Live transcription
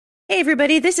Hey,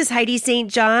 everybody, this is Heidi St.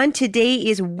 John. Today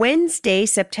is Wednesday,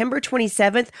 September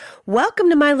 27th. Welcome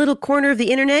to my little corner of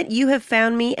the internet. You have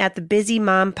found me at the Busy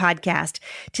Mom Podcast.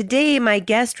 Today, my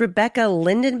guest, Rebecca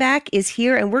Lindenbach, is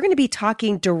here, and we're going to be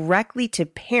talking directly to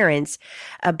parents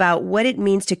about what it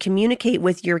means to communicate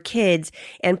with your kids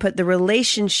and put the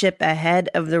relationship ahead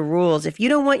of the rules. If you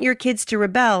don't want your kids to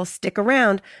rebel, stick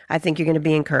around. I think you're going to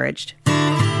be encouraged.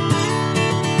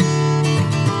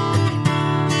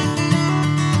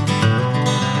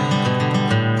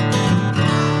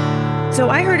 So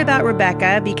I heard about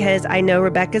Rebecca because I know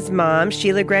Rebecca's mom,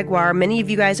 Sheila Gregoire. Many of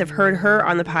you guys have heard her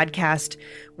on the podcast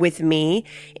with me.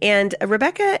 And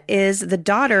Rebecca is the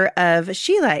daughter of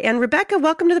Sheila. And Rebecca,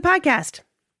 welcome to the podcast.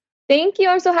 Thank you.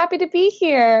 I'm so happy to be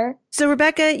here. So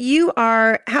Rebecca,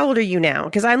 how old are you now?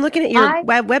 Because I'm looking at your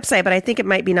website, but I think it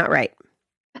might be not right.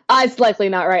 It's likely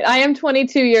not right. I am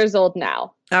 22 years old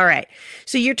now. All right.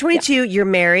 So you're 22, yeah. You're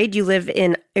married. Do you live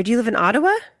in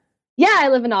Ottawa? Yeah, I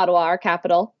live in Ottawa, our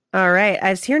capital. All right.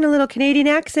 I was hearing a little Canadian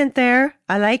accent there.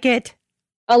 I like it.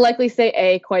 I'll likely say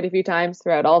A quite a few times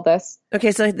throughout all this.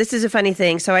 Okay, so this is a funny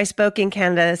thing. So I spoke in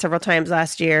Canada several times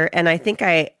last year, and I think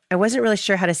I wasn't really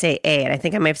sure how to say A, and I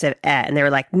think I might have said and they were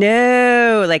like,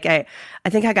 no, like I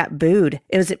think I got booed.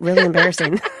 It was really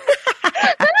embarrassing.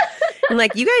 I'm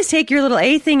like, you guys take your little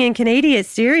A thing in Canada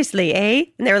seriously, eh?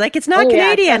 And they were like, it's not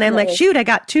Canadian. Yeah, I'm like, shoot, I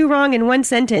got two wrong in one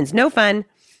sentence. No fun.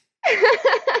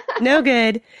 No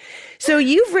good. So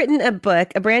you've written a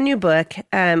book, a brand new book,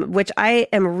 which I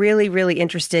am really, really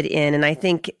interested in. And I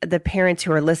think the parents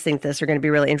who are listening to this are going to be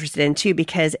really interested in too,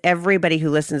 because everybody who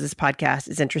listens to this podcast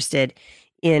is interested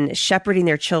in shepherding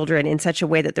their children in such a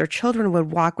way that their children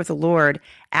would walk with the Lord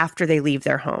after they leave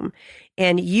their home.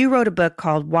 And you wrote a book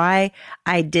called Why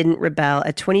I Didn't Rebel.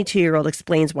 A 22-year-old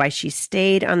explains why she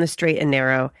stayed on the straight and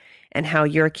narrow and how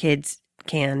your kids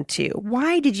can too.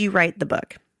 Why did you write the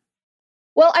book?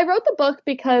 Well, I wrote the book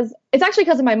because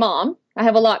of my mom. I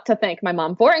have a lot to thank my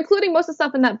mom for, including most of the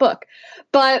stuff in that book.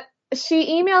 But she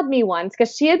emailed me once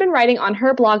because she had been writing on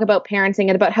her blog about parenting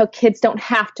and about how kids don't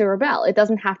have to rebel. It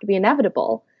doesn't have to be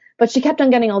inevitable. But she kept on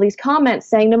getting all these comments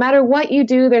saying, no matter what you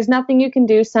do, there's nothing you can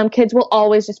do. Some kids will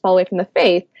always just fall away from the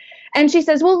faith. And she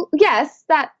says, well, yes,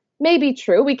 that may be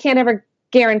true. We can't ever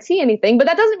guarantee anything, but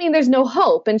that doesn't mean there's no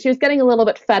hope. And she was getting a little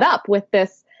bit fed up with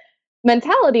this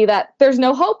mentality that there's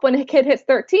no hope when a kid hits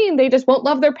 13, they just won't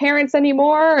love their parents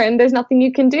anymore and there's nothing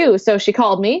you can do. So she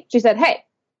called me. She said, hey,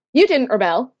 you didn't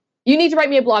rebel. You need to write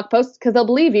me a blog post because they'll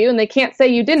believe you and they can't say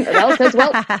you didn't rebel because,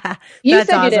 well, you said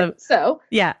awesome. You didn't. So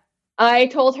yeah, I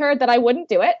told her that I wouldn't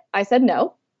do it. I said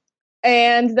no.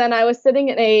 And then I was sitting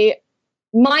in a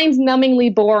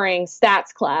mind-numbingly boring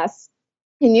stats class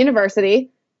in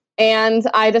university. And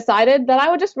I decided that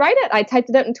I would just write it. I typed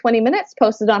it out in 20 minutes,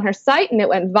 posted it on her site, and it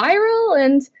went viral.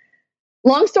 And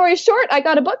long story short, I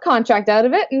got a book contract out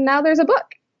of it, and now there's a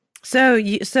book. So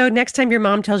next time your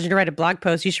mom tells you to write a blog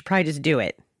post, you should probably just do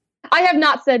it. I have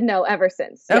not said no ever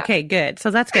since. Yeah. Okay, good.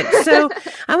 So that's good. So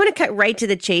I want to cut right to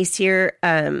the chase here,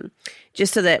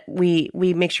 just so that we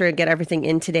make sure to get everything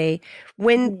in today.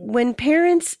 When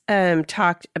parents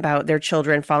talked about their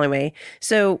children falling away,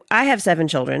 so I have 7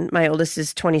 children. My oldest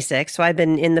is 26, so I've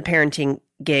been in the parenting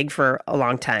gig for a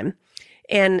long time.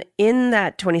 And in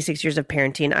that 26 years of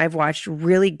parenting, I've watched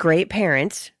really great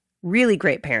parents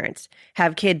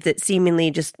have kids that seemingly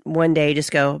just one day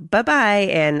just go bye-bye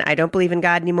and I don't believe in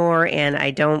God anymore and I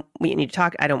don't want you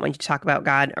to talk about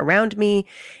God around me.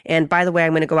 And by the way,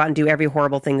 I'm going to go out and do every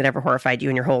horrible thing that ever horrified you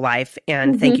in your whole life.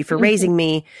 And thank you for raising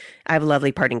me. I have a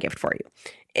lovely parting gift for you.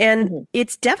 And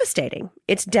it's devastating.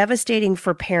 It's devastating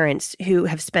for parents who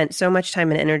have spent so much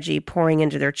time and energy pouring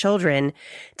into their children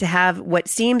to have what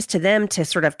seems to them to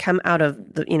sort of come out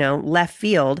of the, left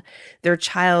field, their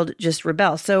child just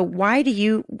rebel. So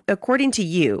according to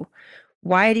you,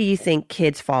 why do you think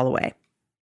kids fall away?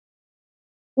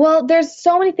 Well, there's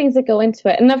so many things that go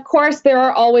into it. And of course, there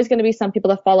are always going to be some people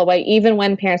that fall away, even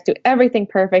when parents do everything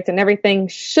perfect and everything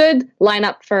should line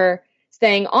up for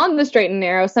staying on the straight and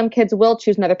narrow. Some kids will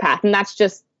choose another path, and that's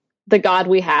just the God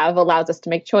we have allows us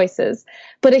to make choices.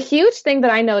 But a huge thing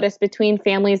that I noticed between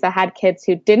families that had kids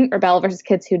who didn't rebel versus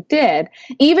kids who did,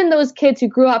 even those kids who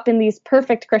grew up in these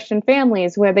perfect Christian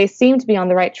families where they seem to be on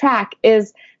the right track,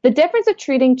 is the difference of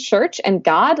treating church and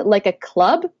God like a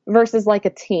club versus like a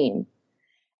team.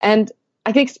 And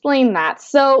I can explain that.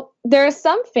 So there are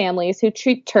some families who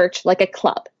treat church like a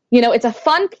club. It's a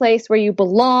fun place where you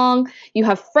belong, you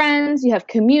have friends, you have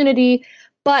community,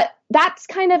 But that's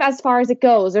kind of as far as it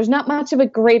goes. There's not much of a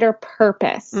greater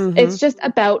purpose. It's just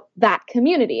about that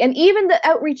community. And even the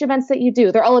outreach events that you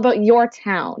do, they're all about your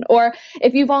town. Or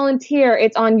if you volunteer,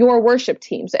 it's on your worship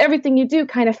team. So everything you do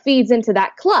kind of feeds into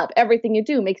that club. Everything you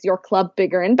do makes your club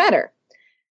bigger and better.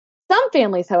 Some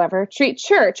families, however, treat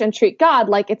church and treat God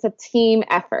like it's a team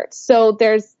effort. So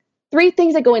there's 3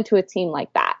 things that go into a team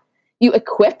like that. You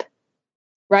equip,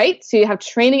 right? So you have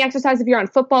training exercise if you're on a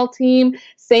football team.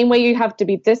 Same way you have to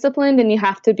be disciplined and you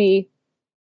have to be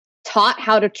taught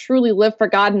how to truly live for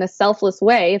God in a selfless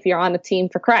way if you're on a team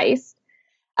for Christ.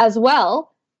 As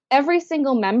well, every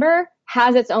single member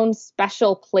has its own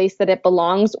special place that it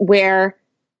belongs where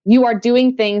you are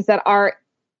doing things that are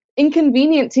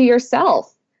inconvenient to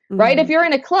yourself, right? If you're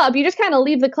in a club, you just kind of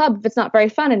leave the club if it's not very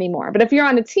fun anymore. But if you're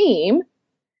on a team,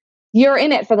 you're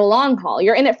in it for the long haul.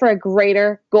 You're in it for a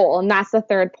greater goal. And that's the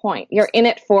third point. You're in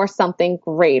it for something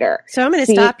greater. So I'm going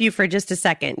to stop you for just a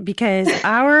second because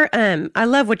I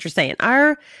love what you're saying.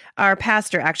 Our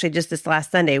pastor actually just this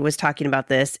last Sunday was talking about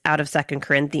this out of 2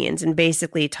 Corinthians and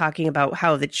basically talking about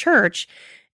how the church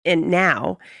and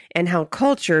how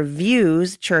culture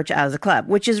views church as a club,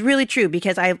 which is really true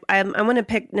because I want to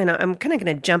pick, I'm kind of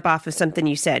going to jump off of something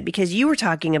you said because you were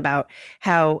talking about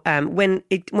how when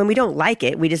we don't like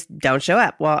it, we just don't show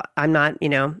up. Well, I'm not,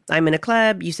 I'm in a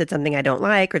club, you said something I don't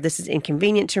like, or this is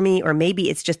inconvenient to me, or maybe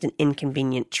it's just an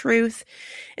inconvenient truth.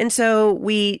 And so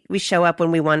we show up when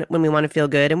we want to feel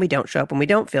good and we don't show up when we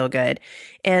don't feel good.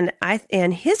 And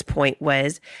his point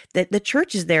was that the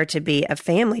church is there to be a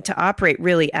family, to operate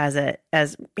really I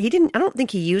don't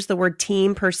think he used the word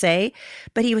team per se,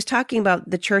 but he was talking about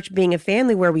the church being a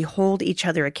family where we hold each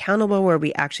other accountable, where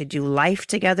we actually do life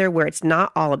together, where it's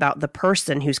not all about the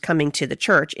person who's coming to the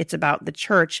church. It's about the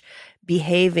church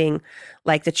behaving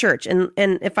like the church. And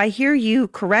if I hear you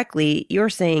correctly, you're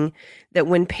saying that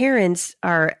when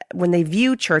they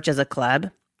view church as a club,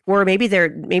 or maybe they're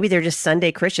just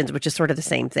Sunday Christians, which is sort of the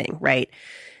same thing, right?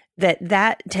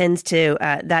 That tends to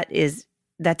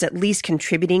that's at least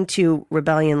contributing to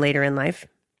rebellion later in life?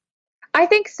 I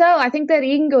think so. I think that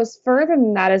even goes further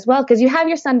than that as well, because you have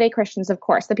your Sunday Christians, of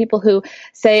course, the people who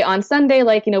say on Sunday,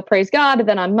 praise God, and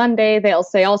then on Monday, they'll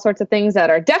say all sorts of things that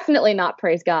are definitely not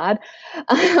praise God.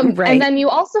 Right. And then you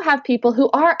also have people who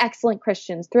are excellent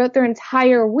Christians throughout their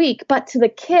entire week, but to the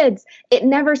kids, it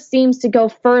never seems to go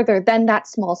further than that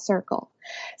small circle.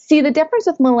 See, the difference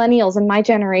with millennials and my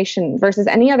generation versus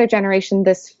any other generation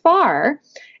this far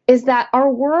is that our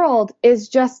world is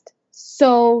just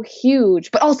so huge,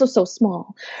 but also so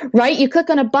small, right? You click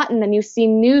on a button and you see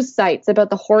news sites about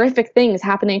the horrific things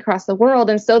happening across the world.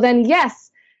 And so then,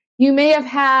 yes, you may have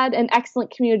had an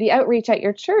excellent community outreach at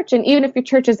your church. And even if your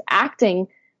church is acting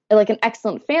like an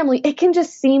excellent family, it can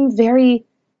just seem very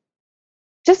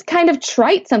just kind of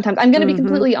trite sometimes. I'm going to be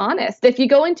completely honest. If you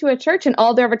go into a church and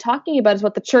all they're ever talking about is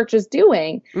what the church is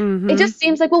doing, it just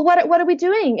seems like, well, what are we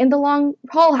doing in the long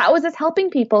haul? How is this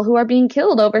helping people who are being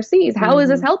killed overseas? How is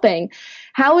this helping?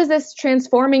 How is this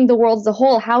transforming the world as a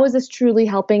whole? How is this truly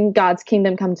helping God's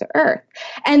kingdom come to earth?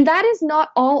 And that is not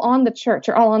all on the church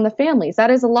or all on the families.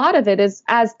 That is a lot of it is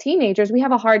as teenagers, we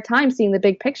have a hard time seeing the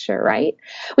big picture, right?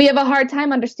 We have a hard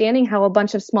time understanding how a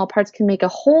bunch of small parts can make a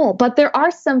whole. But there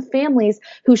are some families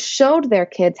who showed their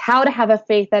kids how to have a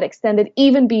faith that extended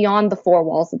even beyond the 4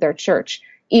 walls of their church,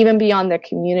 even beyond their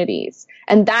communities.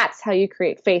 And that's how you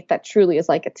create faith that truly is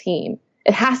like a team.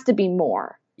 It has to be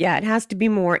more. Yeah, it has to be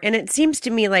more. And it seems to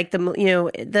me like the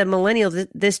millennials,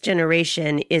 this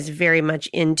generation is very much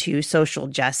into social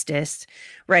justice,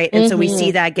 right? And so we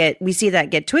see that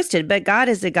get twisted, but God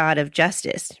is a God of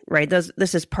justice, right?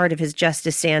 This is part of his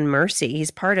justice and mercy.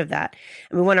 He's part of that.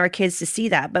 And we want our kids to see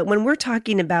that. But when we're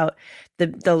talking about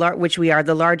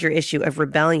the larger issue of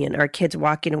rebellion, our kids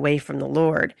walking away from the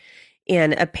Lord,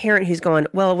 and a parent who's going,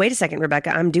 well, wait a second,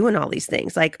 Rebecca, I'm doing all these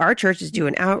things. Like our church is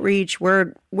doing outreach.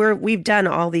 We've done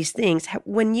all these things.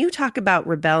 When you talk about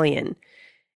rebellion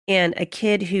and a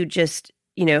kid who just,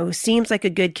 seems like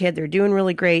a good kid, they're doing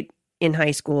really great in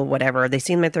high school, whatever, they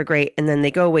seem like they're great. And then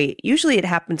they go away. Usually it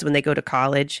happens when they go to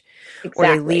college or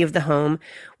they leave the home.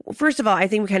 Well, first of all, I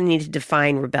think we kind of need to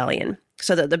define rebellion.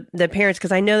 So that the parents,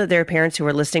 because I know that there are parents who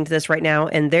are listening to this right now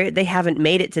and they haven't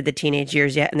made it to the teenage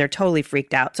years yet and they're totally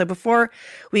freaked out. So before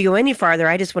we go any farther,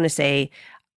 I just want to say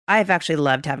I've actually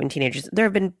loved having teenagers. There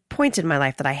have been points in my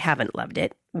life that I haven't loved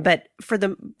it, but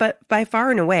by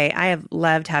far and away, I have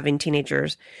loved having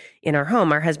teenagers in our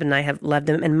home. Our husband and I have loved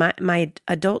them, and my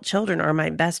adult children are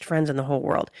my best friends in the whole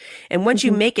world. And once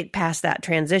you make it past that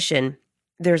transition,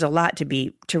 there's a lot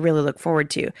to really look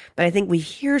forward to. But I think we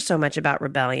hear so much about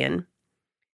rebellion.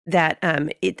 that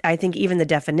I think even the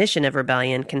definition of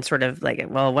rebellion can sort of like,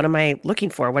 well, what am I looking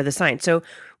for? What are the signs? So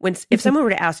if someone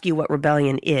were to ask you what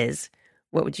rebellion is,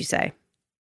 what would you say?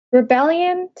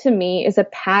 Rebellion to me is a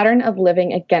pattern of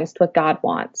living against what God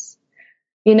wants.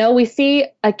 You know, we see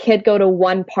a kid go to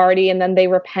one party and then they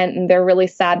repent and they're really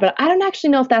sad, but I don't actually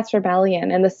know if that's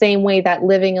rebellion, in the same way that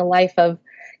living a life of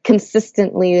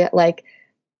consistently like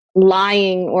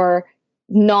lying or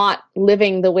not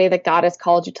living the way that God has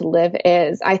called you to live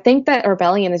is. I think that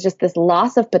rebellion is just this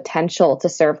loss of potential to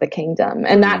serve the kingdom.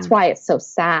 And that's why it's so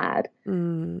sad.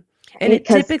 And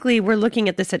typically we're looking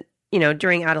at this at,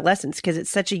 during adolescence, because it's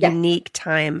such a unique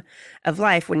time of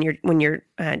life when your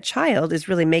child is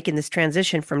really making this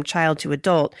transition from child to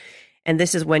adult. And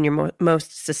this is when you're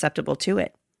most susceptible to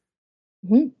it.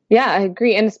 Mm-hmm. Yeah, I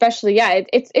agree. And especially,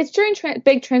 it's during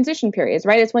big transition periods,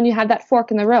 right? It's when you have that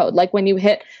fork in the road. Like when you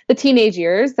hit the teenage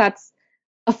years, that's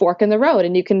a fork in the road,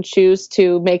 and you can choose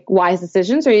to make wise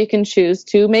decisions or you can choose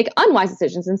to make unwise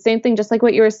decisions. And same thing, just like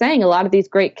what you were saying, a lot of these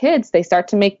great kids, they start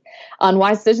to make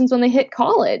unwise decisions when they hit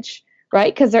college,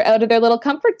 right? Because they're out of their little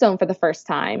comfort zone for the first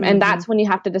time. Mm-hmm. And that's when you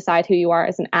have to decide who you are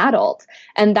as an adult.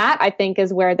 And that, I think,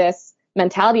 is where this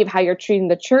mentality of how you're treating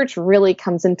the church really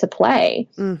comes into play.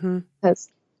 Mm-hmm. Because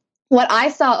what I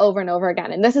saw over and over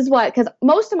again, and this is because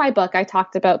most of my book, I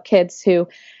talked about kids who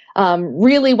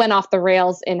really went off the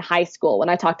rails in high school when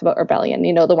I talked about rebellion,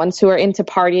 the ones who are into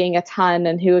partying a ton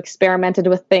and who experimented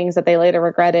with things that they later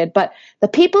regretted. But the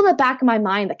people in the back of my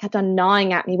mind that kept on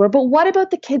gnawing at me were, but what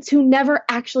about the kids who never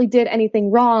actually did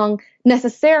anything wrong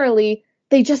necessarily?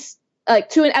 They just, like,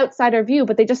 to an outsider view,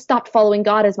 but they just stopped following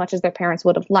God as much as their parents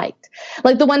would have liked.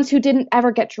 Like the ones who didn't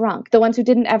ever get drunk, the ones who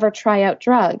didn't ever try out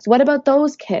drugs. What about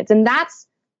those kids? And that's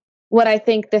what I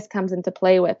think this comes into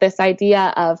play with, this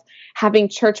idea of having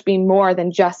church be more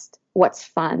than just what's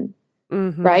fun,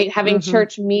 right? Having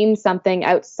church mean something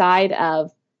outside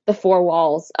of the four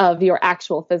walls of your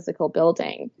actual physical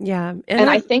building. Yeah. And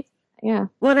I think, yeah.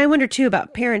 Well, and I wonder too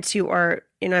about parents who are,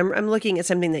 I'm looking at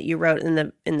something that you wrote in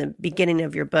the beginning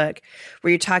of your book,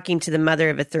 where you're talking to the mother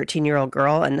of a 13-year-old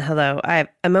girl. And hello, I have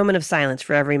a moment of silence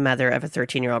for every mother of a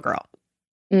 13-year-old girl.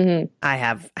 Mm-hmm. I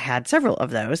have had several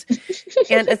of those.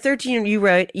 And you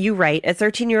write, a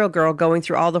 13-year-old girl going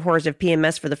through all the horrors of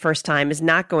PMS for the first time is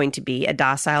not going to be a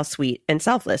docile, sweet, and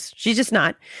selfless. She's just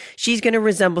not. She's going to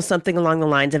resemble something along the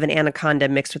lines of an anaconda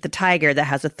mixed with a tiger that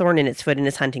has a thorn in its foot and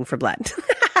is hunting for blood.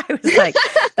 I was like,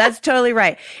 that's totally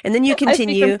right. And then you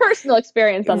continue. I speak from personal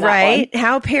experience on that one. Right?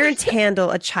 How parents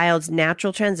handle a child's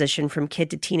natural transition from kid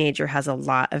to teenager has a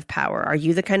lot of power. Are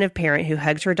you the kind of parent who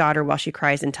hugs her daughter while she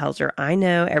cries and tells her, I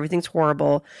know everything's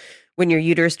horrible when your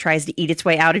uterus tries to eat its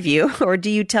way out of you? Or do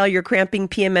you tell your cramping,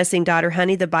 PMSing daughter,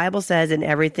 honey, the Bible says in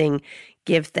everything,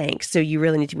 give thanks. So you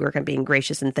really need to work on being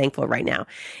gracious and thankful right now.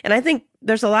 And I think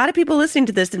there's a lot of people listening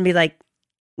to this and be like,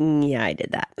 yeah, I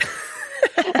did that.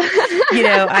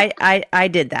 I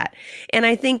did that. And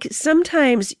I think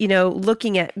sometimes,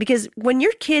 looking at, because when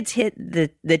your kids hit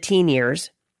the teen years,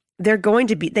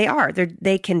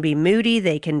 they can be moody,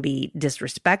 they can be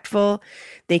disrespectful,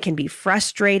 they can be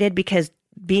frustrated, because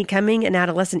becoming an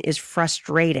adolescent is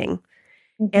frustrating.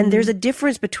 Mm-hmm. And there's a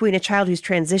difference between a child who's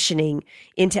transitioning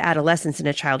into adolescence and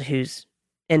a child who's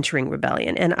entering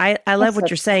rebellion. And I love what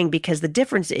you're saying, because the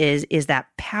difference is that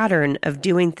pattern of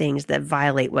doing things that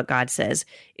violate what God says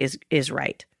is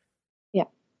right. Yeah,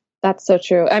 that's so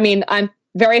true. I mean, I'm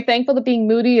very thankful that being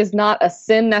moody is not a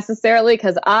sin necessarily,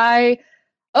 because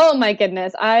oh my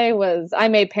goodness, I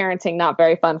made parenting not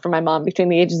very fun for my mom between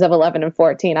the ages of 11 and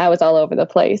 14. I was all over the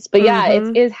place. But yeah,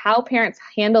 it is how parents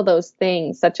handle those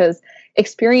things, such as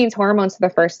experience hormones for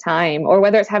the first time, or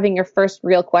whether it's having your first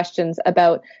real questions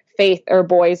about faith or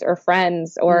boys or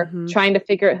friends, or trying to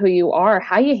figure out who you are.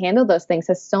 How you handle those things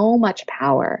has so much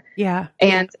power. Yeah.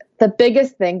 And the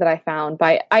biggest thing that I found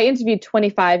I interviewed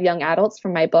 25 young adults for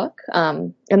my book.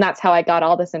 And that's how I got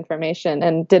all this information,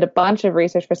 and did a bunch of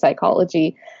research for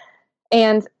psychology.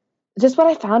 And just what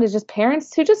I found is just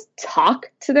parents who just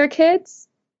talk to their kids.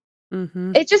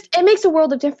 Mm-hmm. It makes a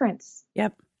world of difference.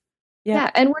 Yep.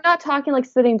 Yeah. And we're not talking like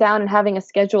sitting down and having a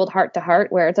scheduled heart to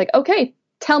heart where it's like, okay,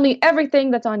 tell me everything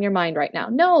that's on your mind right now.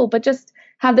 No, but just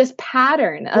have this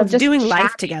pattern of just doing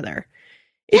life together.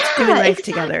 It's doing life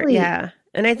together. Yeah.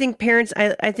 And I think parents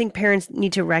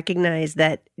need to recognize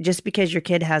that just because your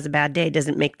kid has a bad day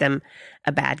doesn't make them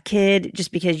a bad kid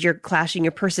just because you're clashing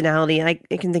your personality. And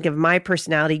I can think of my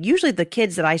personality. Usually the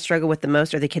kids that I struggle with the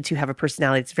most are the kids who have a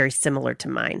personality that's very similar to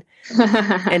mine.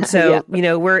 And so,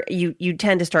 you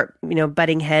tend to start,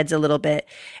 butting heads a little bit,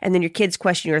 and then your kids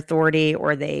question your authority,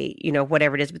 or they,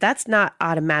 whatever it is, but that's not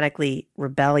automatically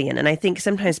rebellion. And I think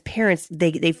sometimes parents,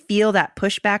 they feel that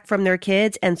pushback from their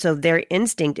kids. And so their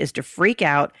instinct is to freak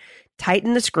out,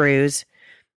 tighten the screws,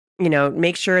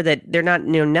 make sure that they're not,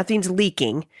 nothing's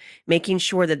leaking, making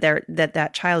sure that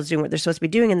that child is doing what they're supposed to be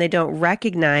doing. And they don't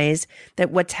recognize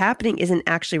that what's happening isn't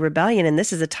actually rebellion. And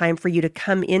this is a time for you to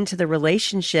come into the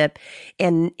relationship.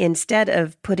 And instead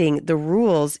of putting the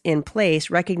rules in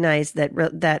place, recognize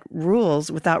that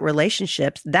rules without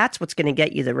relationships, that's what's going to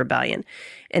get you the rebellion.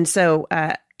 And so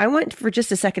I want for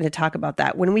just a second to talk about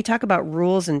that. When we talk about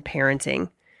rules in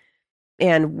parenting,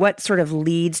 and what sort of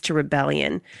leads to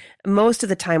rebellion. Most of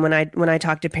the time when I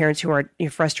talk to parents who are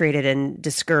frustrated and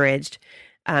discouraged,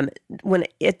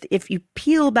 if you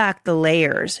peel back the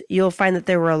layers, you'll find that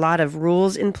there were a lot of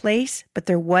rules in place, but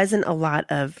there wasn't a lot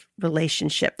of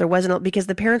relationship. Because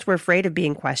the parents were afraid of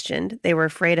being questioned. They were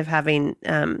afraid of having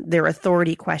their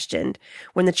authority questioned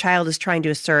when the child is trying to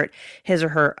assert his or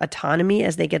her autonomy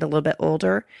as they get a little bit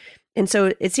older. And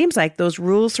so it seems like those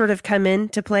rules sort of come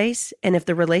into place. And if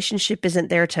the relationship isn't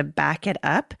there to back it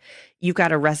up, you've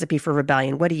got a recipe for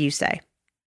rebellion. What do you say?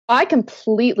 I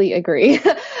completely agree.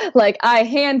 I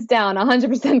hands down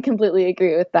 100% completely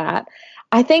agree with that.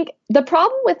 I think the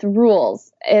problem with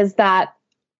rules is that,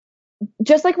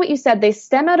 just like what you said, they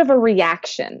stem out of a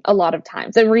reaction a lot of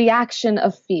times, a reaction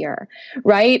of fear,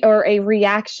 right? Or a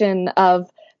reaction of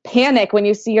panic when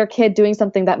you see your kid doing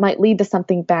something that might lead to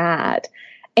something bad.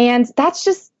 And that's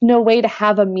just no way to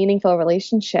have a meaningful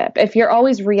relationship. If you're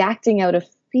always reacting out of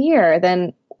fear,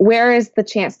 then where is the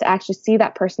chance to actually see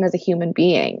that person as a human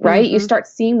being, right? Mm-hmm. You start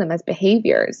seeing them as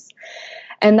behaviors.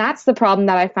 And that's the problem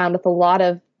that I found with a lot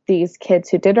of these kids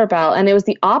who did rebel. And it was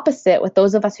the opposite with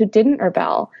those of us who didn't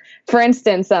rebel. For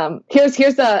instance,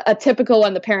 here's a typical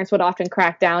one the parents would often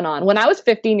crack down on. When I was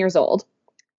 15 years old,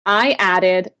 I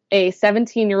added a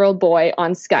 17-year-old boy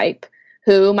on Skype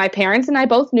who my parents and I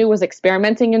both knew was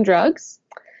experimenting in drugs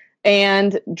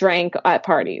and drank at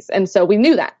parties. And so we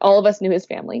knew that. All of us knew his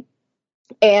family.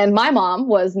 And my mom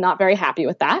was not very happy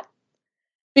with that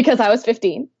because I was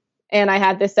 15 and I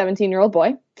had this 17-year-old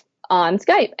boy on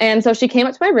Skype. And so she came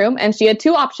up to my room and she had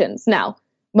two options. Now,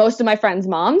 most of my friends'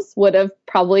 moms would have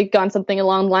probably gone something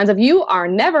along the lines of, you are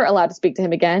never allowed to speak to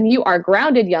him again. You are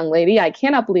grounded, young lady. I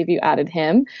cannot believe you added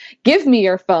him. Give me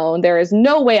your phone. There is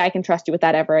no way I can trust you with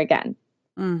that ever again.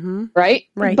 Mm-hmm. Right.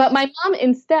 But my mom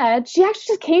instead, she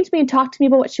actually just came to me and talked to me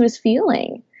about what she was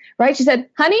feeling. Right. She said,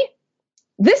 honey,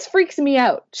 this freaks me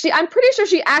out. I'm pretty sure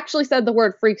she actually said the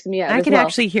word freaks me out. I can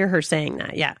actually hear her saying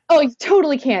that. Yeah. Oh, you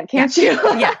totally can't you?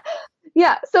 Yeah.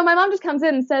 Yeah. So my mom just comes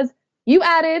in and says, you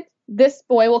added this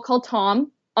boy we'll call Tom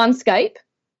on Skype.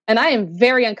 And I am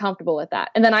very uncomfortable with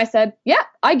that. And then I said, yeah,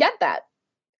 I get that.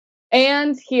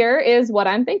 And here is what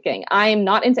I'm thinking. I am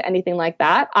not into anything like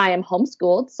that. I am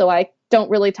homeschooled, so I don't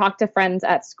really talk to friends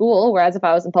at school, whereas if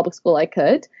I was in public school, I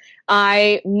could.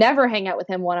 I never hang out with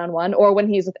him one-on-one or when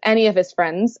he's with any of his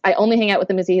friends. I only hang out with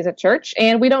him as he's at church,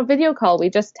 and we don't video call. We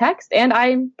just text, and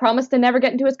I promise to never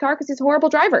get into his car because he's a horrible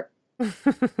driver.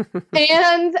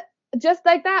 And just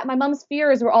like that, my mom's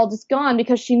fears were all just gone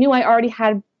because she knew I already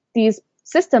had these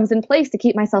systems in place to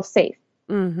keep myself safe,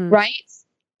 right?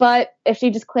 But if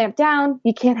she just clamped down,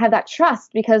 you can't have that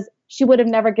trust because she would have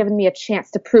never given me a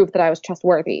chance to prove that I was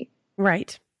trustworthy.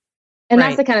 Right. And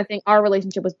that's the kind of thing our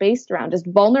relationship was based around, just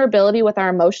vulnerability with our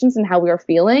emotions and how we were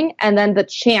feeling, and then the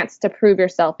chance to prove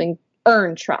yourself and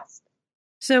earn trust.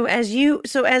 So as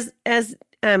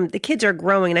the kids are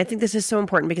growing, and I think this is so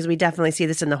important because we definitely see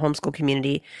this in the homeschool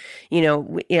community.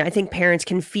 I think parents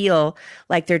can feel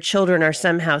like their children are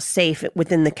somehow safe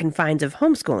within the confines of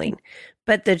homeschooling.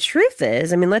 But the truth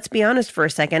is, let's be honest for a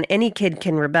second, any kid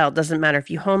can rebel. It doesn't matter if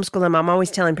you homeschool them. I'm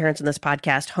always telling parents on this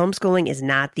podcast, homeschooling is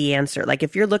not the answer. Like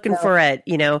if you're looking for I'm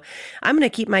going to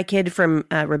keep my kid from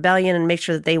rebellion and make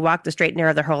sure that they walk the straight and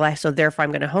narrow their whole life, so therefore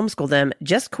I'm going to homeschool them,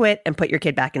 just quit and put your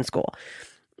kid back in school.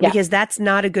 Because that's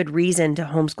not a good reason to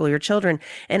homeschool your children.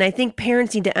 And I think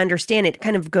parents need to understand it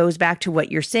kind of goes back to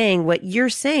what you're saying. What you're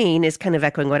saying is kind of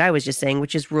echoing what I was just saying,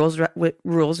 which is rules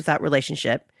without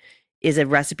relationship is a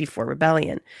recipe for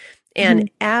rebellion.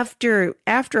 And after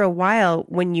a while,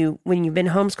 when you've been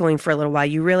homeschooling for a little while,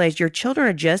 you realize your children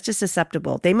are just as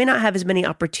susceptible. They may not have as many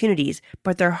opportunities,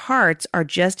 but their hearts are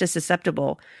just as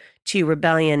susceptible to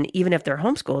rebellion, even if they're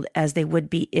homeschooled, as they would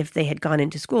be if they had gone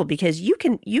into school. Because you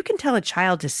can tell a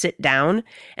child to sit down,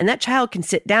 and that child can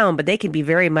sit down, but they can be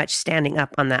very much standing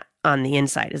up on on the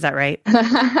inside. Is that right?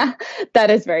 That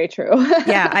is very true.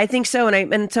 Yeah, I think so.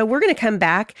 And so we're going to come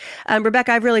back.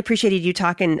 Rebecca, I've really appreciated you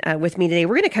talking with me today.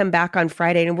 We're going to come back on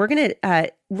Friday, and we're going to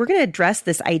address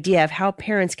this idea of how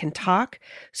parents can talk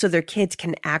so their kids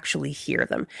can actually hear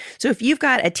them. So if you've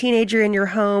got a teenager in your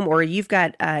home, or you've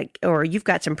got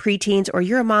some preteens, or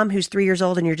you're a mom who's 3 years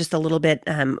old and you're just a little bit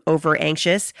over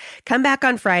anxious, come back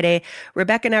on Friday.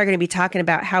 Rebecca and I are going to be talking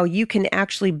about how you can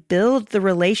actually build the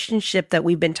relationship that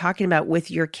we've been talking about with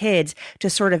your kids to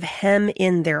sort of hem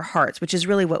in their hearts, which is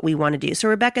really what we want to do. So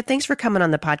Rebecca, thanks for coming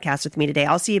on the podcast with me today.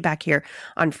 I'll see you back here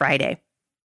on Friday.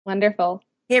 Wonderful.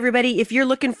 Hey, everybody, if you're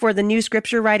looking for the new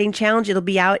scripture writing challenge, it'll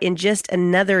be out in just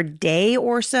another day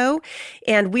or so.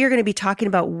 And we are going to be talking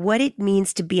about what it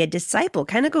means to be a disciple.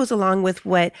 Kind of goes along with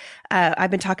what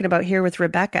I've been talking about here with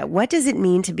Rebecca. What does it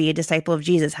mean to be a disciple of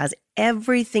Jesus? Has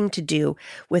everything to do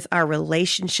with our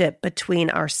relationship between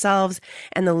ourselves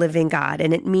and the living God.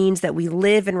 And it means that we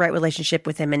live in right relationship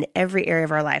with him in every area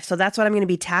of our life. So that's what I'm going to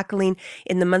be tackling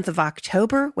in the month of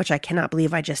October, which I cannot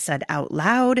believe I just said out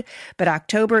loud. But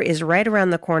October is right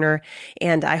around the corner.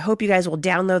 And I hope you guys will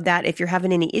download that. If you're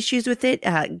having any issues with it,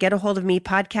 get a hold of me,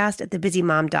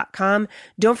 podcast@thebusymom.com.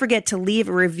 Don't forget to leave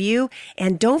a review.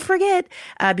 And don't forget,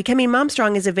 Becoming Mom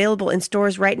Strong is available in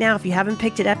stores right now. If you haven't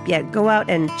picked it up yet, go out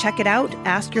and check it out.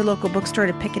 Ask your local bookstore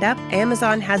to pick it up.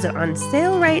 Amazon has it on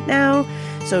sale right now.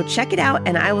 So check it out.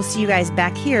 And I will see you guys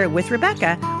back here with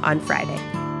Rebecca on Friday.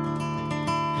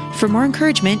 For more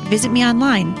encouragement, visit me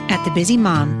online at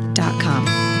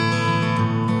thebusymom.com.